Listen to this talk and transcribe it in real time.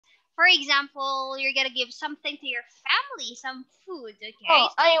For example, you're gonna give something to your family, some food, okay? Oh,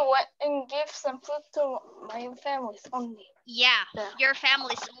 I went and give some food to my families only. Yeah, your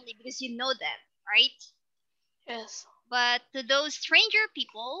families only because you know them, right? Yes. But to those stranger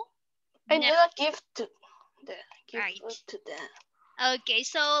people, I do not give to them. Give right. food to them. Okay,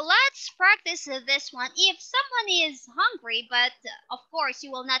 so let's practice this one. If someone is hungry, but of course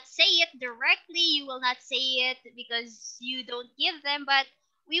you will not say it directly, you will not say it because you don't give them, but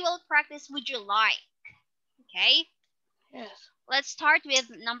we will practice would you like? Okay? Yes. Let's start with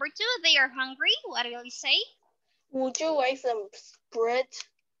number 2. They are hungry. What will you say? Would you like some bread?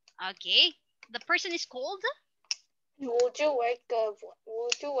 Okay. The person is cold. Would you like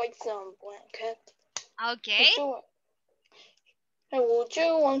some blanket? Okay. Would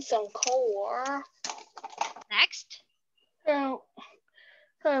you want some cold water? Next.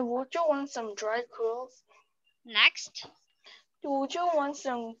 Would you want some dry clothes? Next. Would you want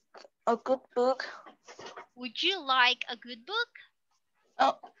a good book? Would you like a good book?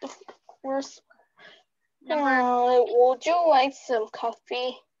 First. Number would you like some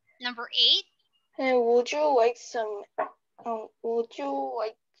coffee? Number 8. Would you like some? Would you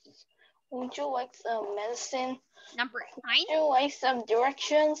like some medicine? Number 9. Would you like some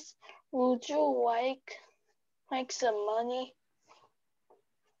directions? Would you like some money?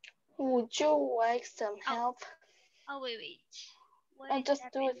 Would you like some help? Oh wait. I'll just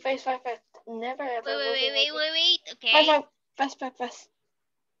do it fast. Never ever. Wait. Okay. Fast.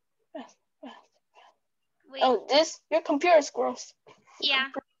 Wait. Oh, your computer is gross. Yeah.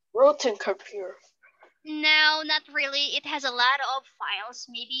 Rotten computer. No, not really. It has a lot of files,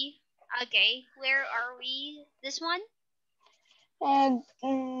 maybe. Okay, where are we? This one? And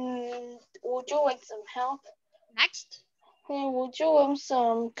would you like some help? Next. Would you want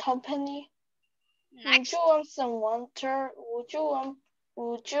some company? Next. Would you want some water? Would you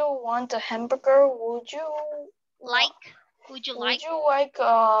want a hamburger? Would you like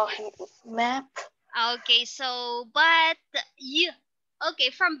a map? Okay, so but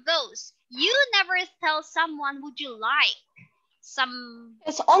from those, you never tell someone would you like some.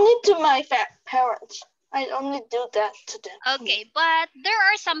 It's only to my parents. I only do that to them. Okay, but there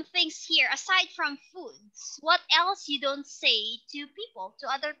are some things here aside from foods. What else you don't say to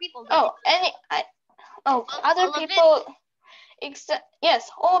other people? Other people.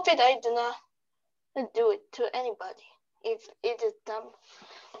 Yes, all of it I do not do it to anybody. If it is not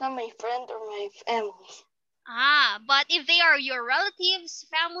my friend or my family. But if they are your relatives,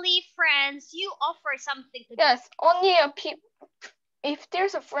 family, friends, you offer something to them. Yes, only if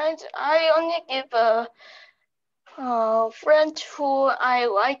there's a friend, I only give a friend who I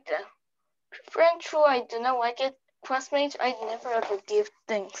like them. Friend who I do not like it, classmates, I never ever give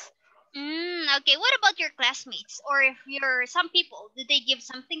things. Okay, what about your classmates? Or if you're some people, did they give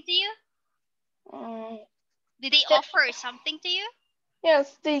something to you? Did they offer something to you?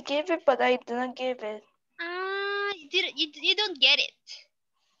 Yes, they gave it, but I do not give it. You don't get it?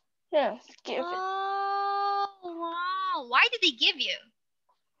 Yes, give it. Oh, wow. Why did they give you?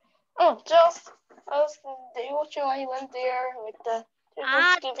 Oh, just as the usual I went there with the... They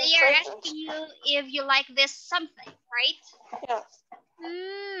are asking you if you like this something, right? Yes.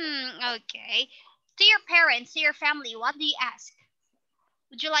 Okay. To your parents, to your family, what do you ask?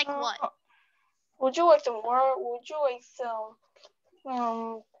 Would you like what? Would you like some more? Would you like some...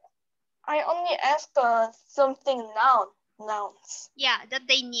 I only ask something nouns. Yeah, that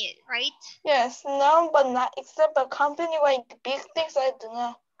they need, right? Yes, noun, but not except a company like big things I do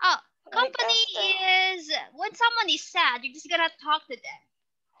not. Oh, company is when someone is sad, you're just gonna talk to them.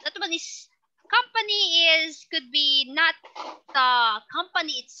 That one is company could be not the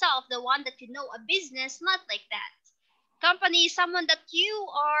company itself, the one that you know, a business, not like that. Company is someone that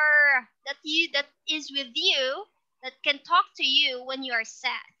is with you, that can talk to you when you are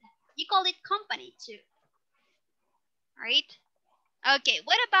sad. You call it company too. Right? Okay,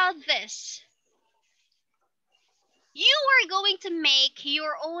 what about this? You are going to make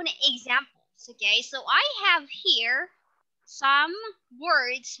your own examples, okay? So I have here some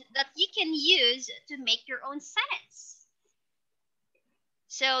words that you can use to make your own sentence.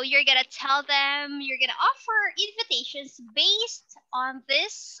 So you're going to tell them, you're going to offer invitations based on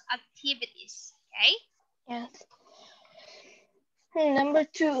these activities, okay? Yes. Number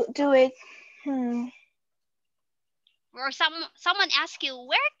 2, do it. Or someone asks you,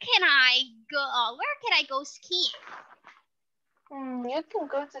 where can I go skiing? You can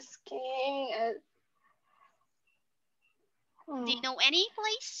go to skiing at... Do you know any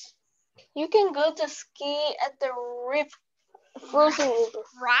place? You can go to ski at the frozen river.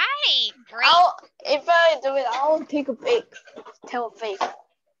 Right, great. If I do it, I'll take a fake. Tell a fake.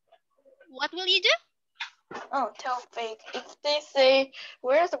 What will you do? Oh, tell fake. If they say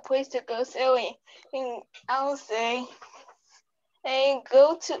where's the place to go sailing, I'll say, hey,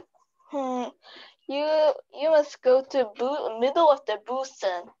 go to. You must go to middle of the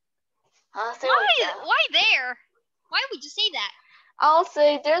Busan. I'll say like that. Why there? Why would you say that? I'll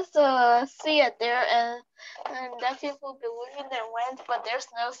say there's a sea out there, and that people believe in their land, but there's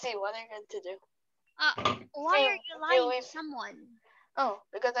no sea. What are you going to do? Why are you lying to someone? Oh,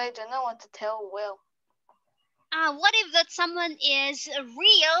 because I do not want to tell well. What if that someone is a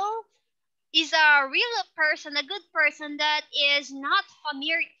real person, a good person that is not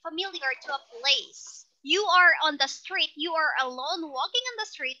familiar to a place? You are on the street, you are alone walking on the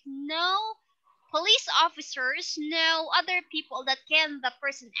street, no police officers, no other people that can the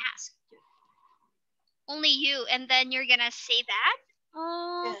person ask to. Only you, and then you're gonna say that?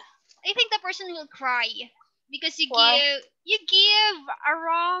 Yeah. I think the person will cry because Why? you give a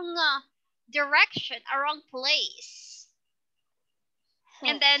wrong direction, a wrong place.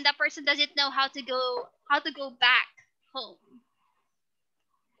 And then the person doesn't know how to go back home.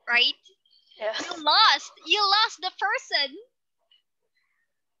 Right? Yeah. You lost the person.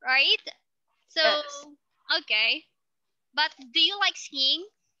 Right? So Yes. okay. But do you like skiing?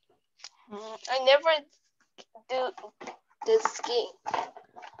 I never do the skiing.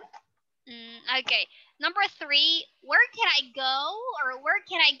 Okay. Number 3, where can I go or where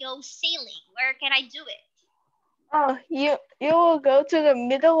can I go sailing? Where can I do it? Oh, you will go to the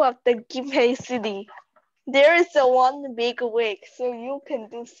middle of the Gimhae city. There is a one big lake, so you can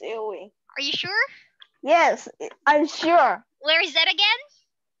do sailing. Are you sure? Yes, I'm sure. Where is that again?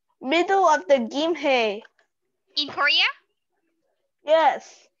 Middle of the Gimhae. In Korea?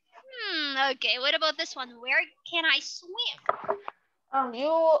 Yes. Okay. What about this one? Where can I swim?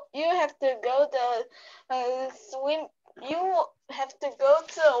 You have to go the swim. You have to go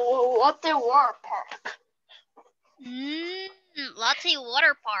to Lotte Water Park. Lotte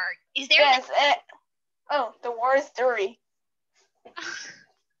Water Park. Is there? Yes. The water is dirty.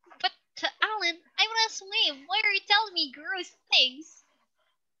 But Alan, I wanna swim. Why are you telling me gross things?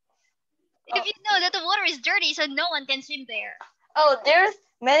 If you know that the water is dirty, so no one can swim there. There's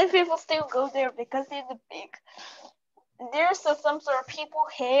many people still go there because it's big. There's some sort of people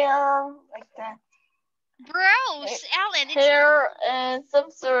hair like that. Gross, Alan. Hair and some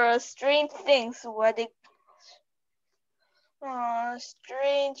sort of strange things. What they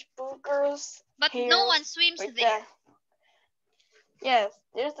strange boogers. But no one swims there. That. Yes,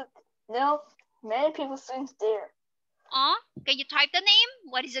 many people swims there. Can you type the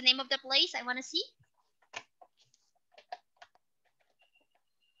name? What is the name of the place? I wanna see.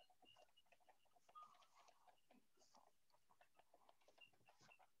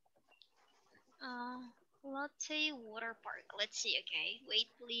 Lotte Water Park. Let's see, okay. Wait,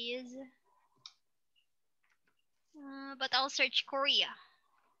 please. But I'll search Korea.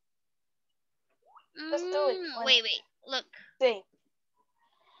 Let's do it. Wait. Look. See.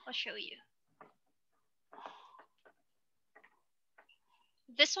 I'll show you.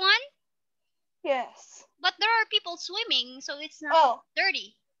 This one? Yes. But there are people swimming, so it's not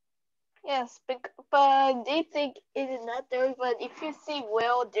dirty. Yes, but they think it is not dirty. But if you see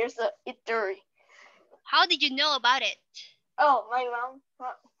well, it's dirty. How did you know about it? Oh, my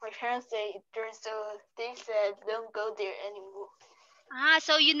parents say it's dirty, so they said don't go there anymore.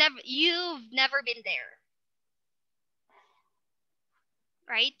 So you've never been there,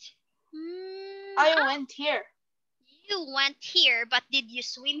 right? I went here. You went here, but did you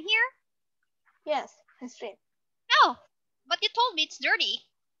swim here? Yes, I swim. No, but you told me it's dirty.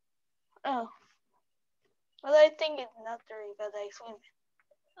 Oh, well, I think it's not dirty, but I swim.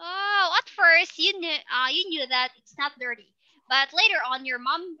 Oh, at first you knew that it's not dirty, but later on your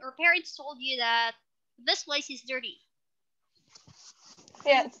mom or parents told you that this place is dirty.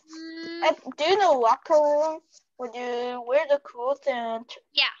 Yes. Do you know locker room? When you wear the clothes and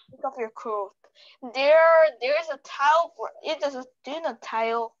take off your clothes, there's a tile. It is do you know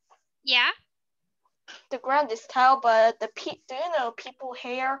tile? Yeah. The ground is tile, but do you know people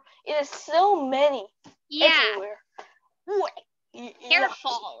hair? It is so many everywhere. Hair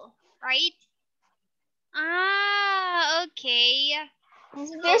fall, right? Okay.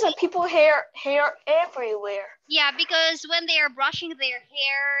 There's a people hair everywhere. Yeah, because when they are brushing their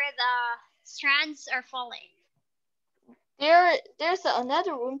hair, the strands are falling. There's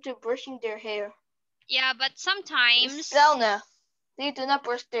another room to brushing their hair. Yeah, but sometimes sauna. They do not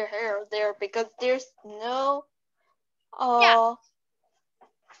brush their hair there because there's no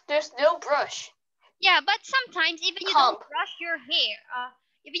there's no brush. Yeah, but sometimes even you don't brush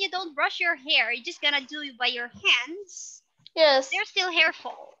your hair, you're just gonna do it by your hands. Yes. There's still hair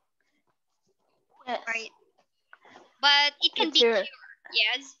fall. Yes. Right. But it can be cured.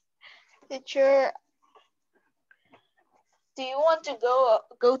 Yes. Teacher, do you want to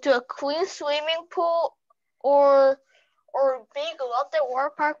go to a clean swimming pool or big lotte water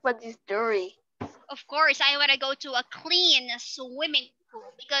park but it's dirty? Of course, I want to go to a clean swimming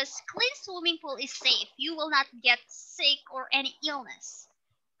pool because clean swimming pool is safe. You will not get sick or any illness,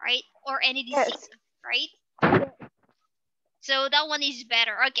 right? Or any disease, right? So that one is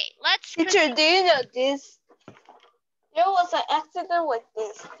better. Okay, let's. Teacher, do you know this? There was an accident with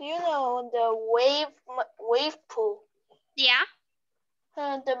this. Do you know the wave pool? Yeah.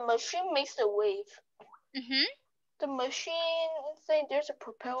 The machine makes the wave. Mhm. The machine, say there's a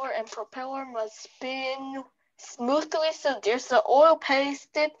propeller, and propeller must spin smoothly, so there's the oil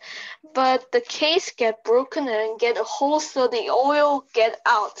pasted, but the case get broken and get a hole, so the oil get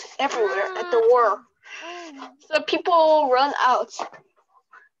out everywhere at the world. So people run out.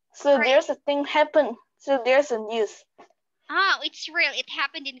 So there's a thing happen. So there's a news. Oh, it's real. It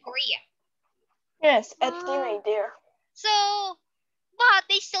happened in Korea. Yes, at Disney there. So, but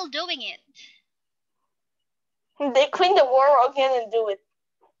they still doing it. They clean the water again and do it.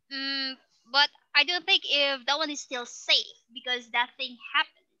 But I don't think if that one is still safe because that thing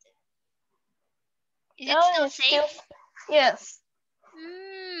happened. Is it still safe? Yes.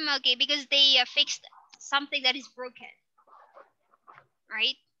 Okay, because they fixed something that is broken.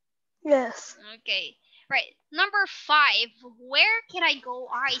 Right? Yes. Okay. Right. Number 5. Where can I go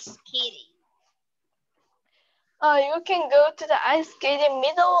ice skating? You can go to the ice skating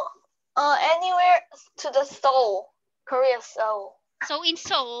middle, anywhere to the Seoul, Korea, Seoul. So in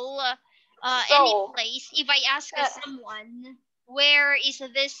Seoul, any place, if I ask someone, where is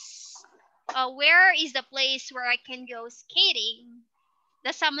this, where is the place where I can go skating?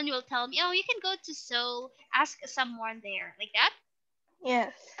 The someone will tell me, oh, you can go to Seoul, ask someone there, like that?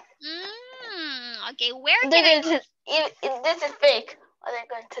 Yes. Okay, where can I go? This is fake. What are they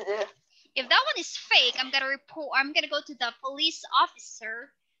going to do? If that one is fake, I'm gonna report. I'm gonna go to the police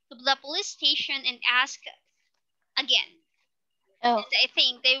officer, to the police station, and ask again. Oh. And I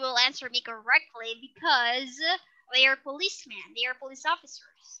think they will answer me correctly because they are policemen. They are police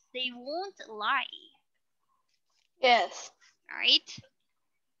officers. They won't lie. Yes. All right.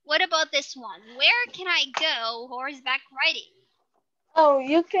 What about this one? Where can I go horseback riding? Oh,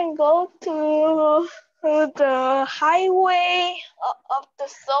 you can go to the highway, up the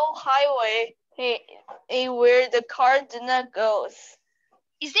Seoul highway, where the car do not goes.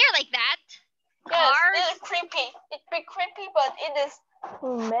 Is there like that? Yes, it is creepy. It's bit creepy, but it is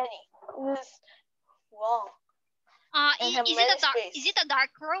many. It is long. Is it a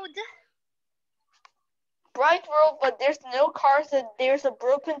dark road? Bright road, but there's no cars and there's a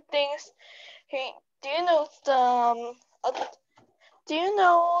broken things. Hey, do you know some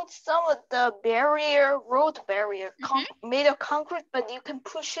of the road barrier, made of concrete, but you can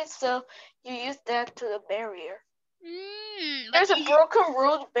push it, so you use that to the barrier. There's a broken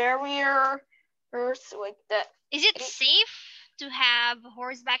road barrier, or like that. Is it safe to have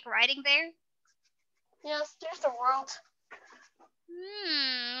horseback riding there? Yes, there's a road.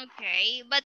 Okay, but